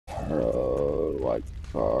White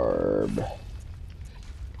carb.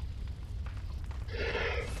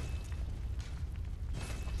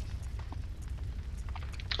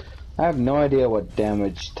 I have no idea what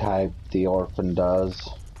damage type the orphan does.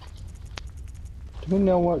 Do we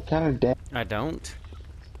know what kind of damage? I don't.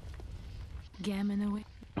 Gammon away.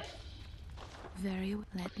 Very well.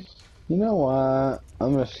 Let me. You know what?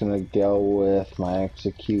 I'm just gonna go with my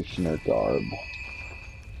executioner garb.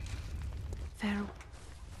 Fair.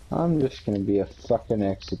 I'm just gonna be a fucking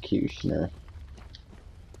executioner.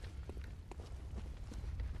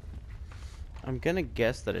 I'm gonna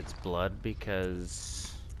guess that it's blood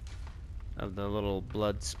because of the little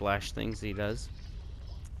blood splash things he does.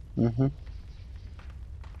 Mm-hmm.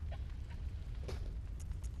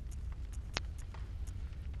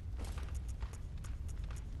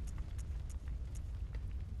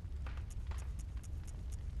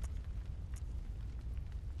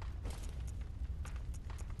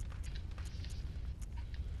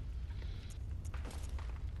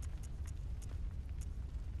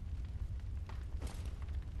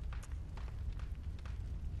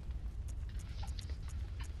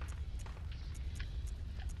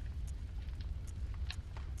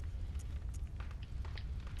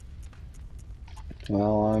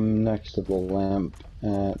 Well, I'm next to the lamp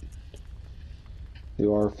at the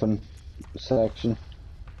orphan section.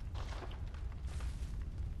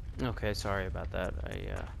 Okay, sorry about that.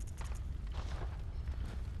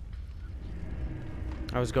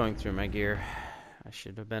 I was going through my gear. I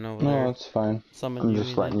should have been over there. No, it's fine. Summon I'm you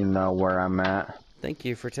just letting you know where I'm at. Thank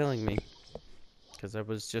you for telling me. Because I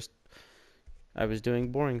was doing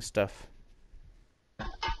boring stuff.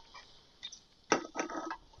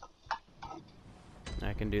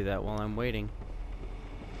 I can do that while I'm waiting.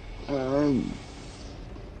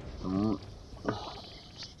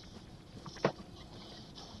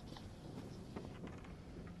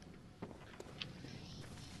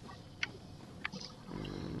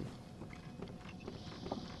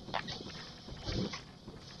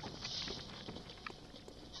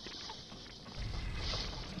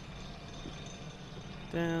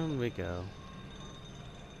 Down we go.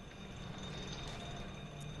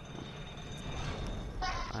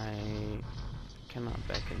 I cannot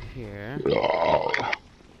back in here.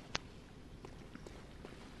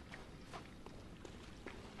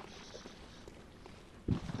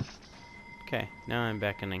 Okay, now I'm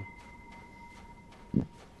beckoning.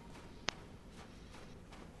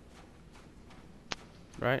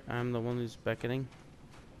 Right? I'm the one who's beckoning?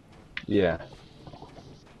 Yeah.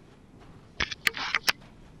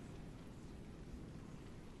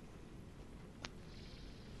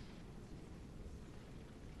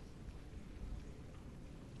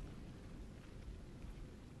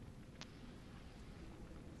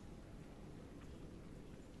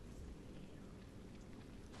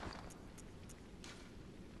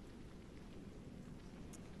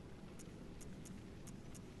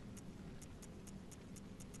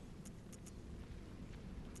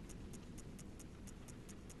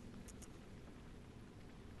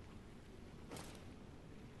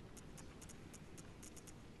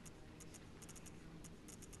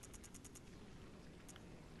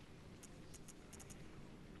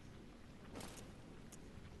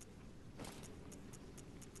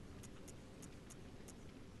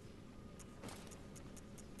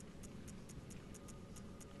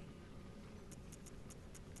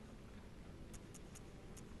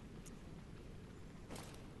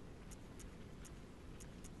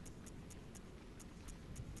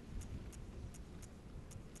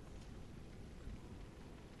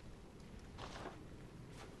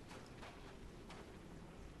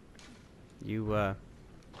 You,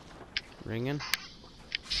 ringing?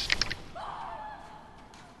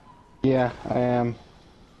 Yeah, I am.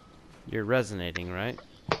 You're resonating, right?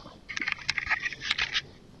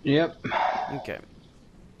 Yep. Okay.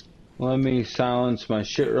 Let me silence my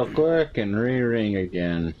shit real quick and re-ring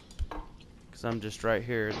again. Because I'm just right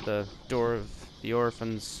here at the door of the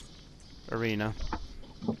orphan's arena.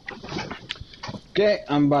 Okay,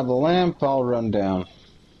 I'm by the lamp. I'll run down.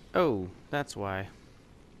 Oh, that's why.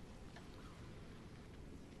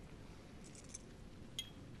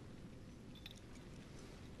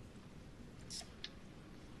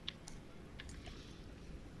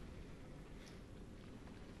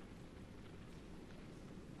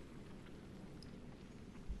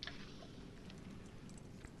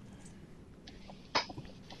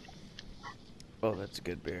 Oh, that's a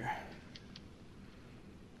good beer.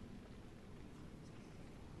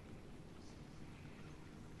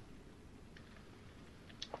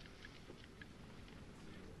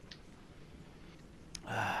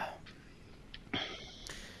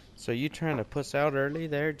 So you trying to puss out early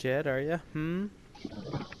there, Jed, are you? Hmm?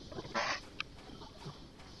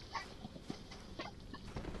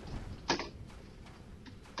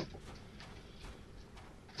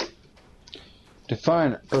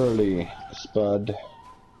 Define early, Spud.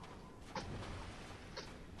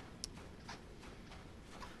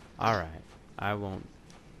 Alright. I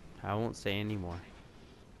won't say any more.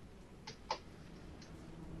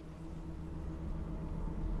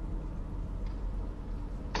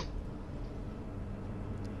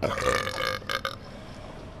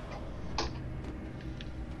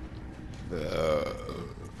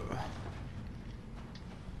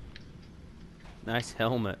 Nice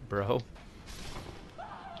helmet, bro.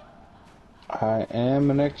 I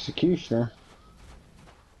am an executioner.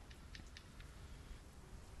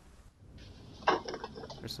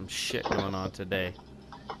 There's some shit going on today.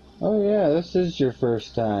 Oh yeah, this is your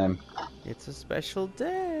first time. It's a special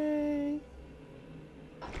day.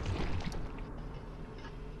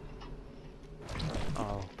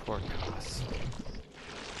 Oh, poor Goss.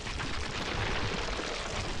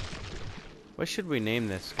 What should we name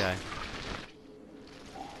this guy?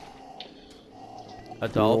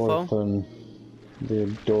 Adolfo? The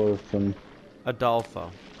Adorphin. Adolfo.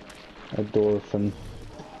 Adorphin.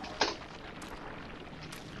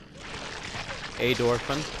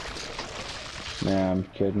 Adorphin? Nah, I'm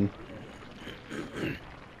kidding.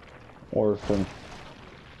 Orphan.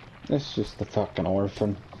 It's just the fucking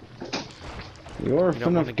orphan. The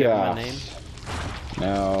orphan of give him a name? Goss.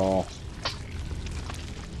 No.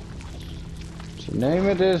 To name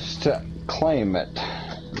it is to claim it.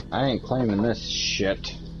 I ain't claiming this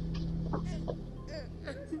shit.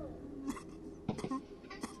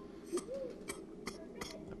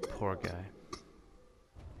 Poor guy.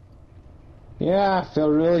 Yeah, I feel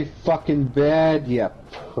really fucking bad, you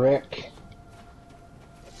prick.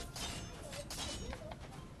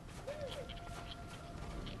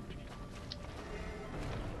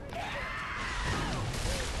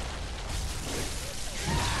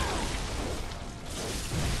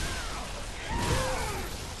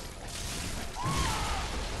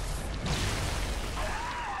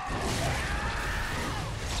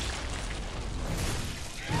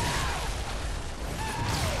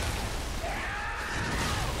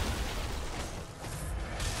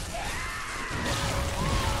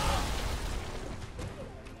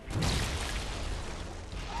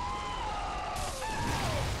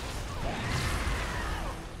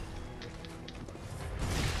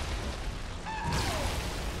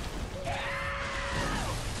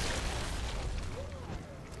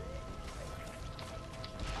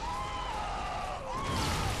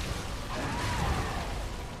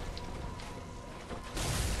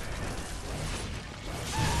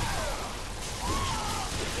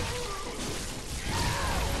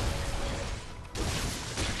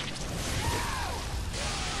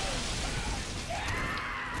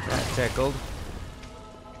 Tickled.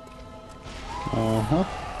 Uh-huh.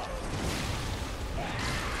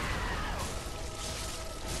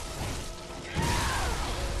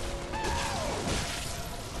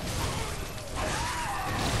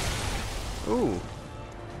 Ooh.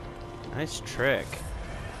 Nice trick.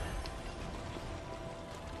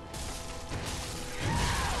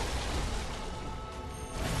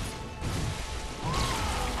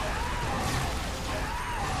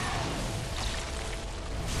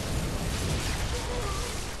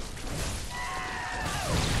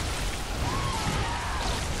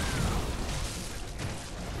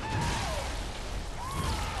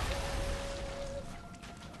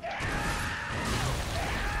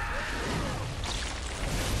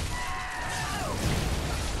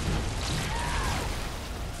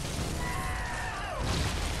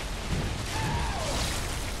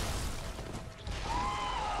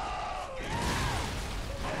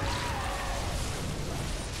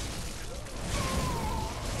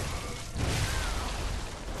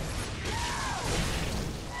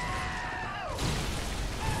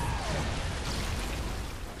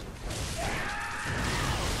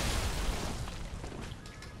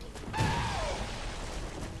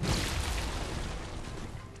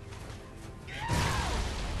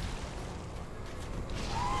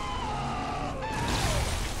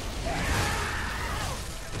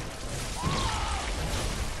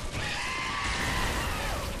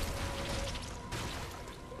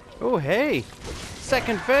 Oh, hey!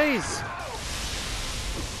 Second phase!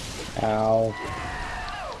 Ow.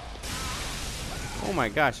 Oh my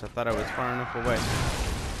gosh, I thought I was far enough away.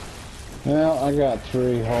 Well, I got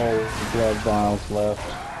 3 whole blood vials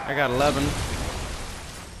left. I got 11.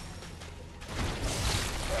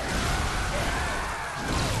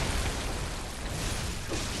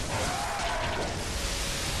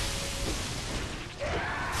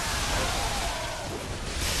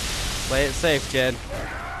 Play it safe, Jed.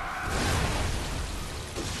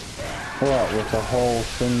 What, with a whole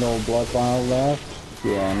single blood vial left?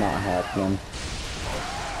 Yeah, not happening.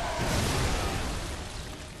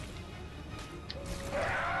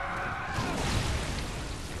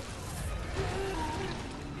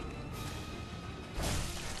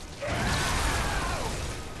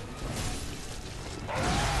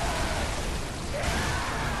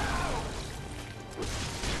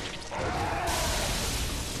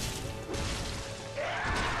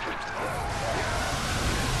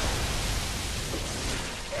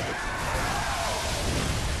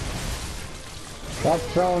 Stop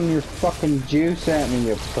throwing your fucking juice at me,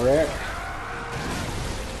 you prick.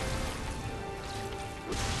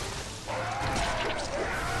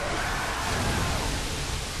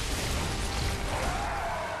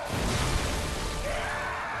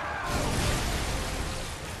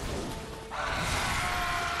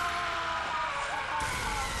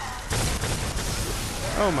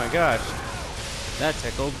 Oh my gosh. That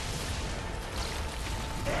tickled.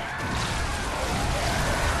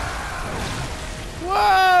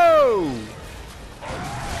 Whoa!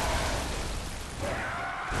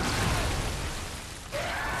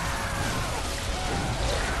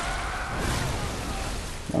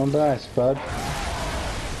 Don't die, Spud.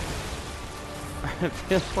 I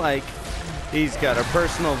feel like he's got a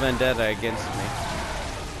personal vendetta against me.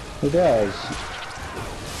 He does.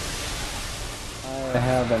 I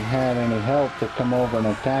haven't had any help to come over and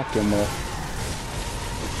attack him with.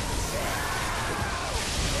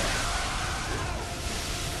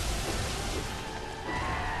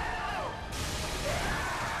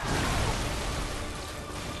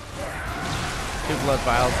 Two blood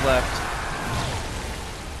vials left.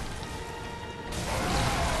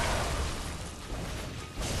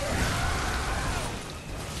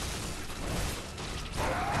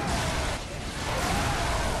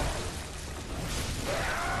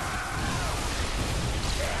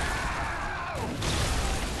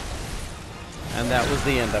 And that was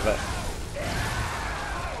the end of it.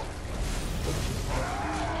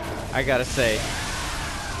 I gotta say,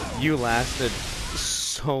 you lasted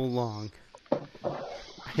so long.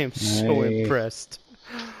 I am so impressed.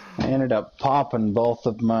 I ended up popping both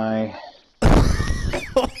of my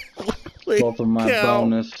Holy cow.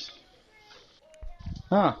 bonus.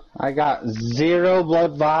 Huh, I got 0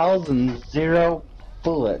 blood vials and 0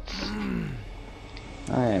 bullets.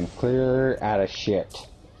 I am clear out of shit.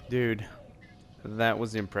 Dude, that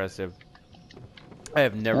was impressive. I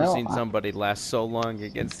have never seen somebody last so long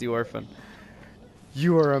against the orphan.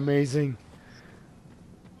 You are amazing.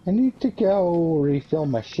 I need to go refill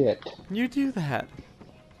my shit. You do that.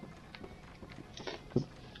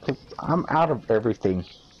 'Cause I'm out of everything.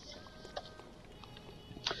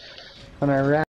 When I ran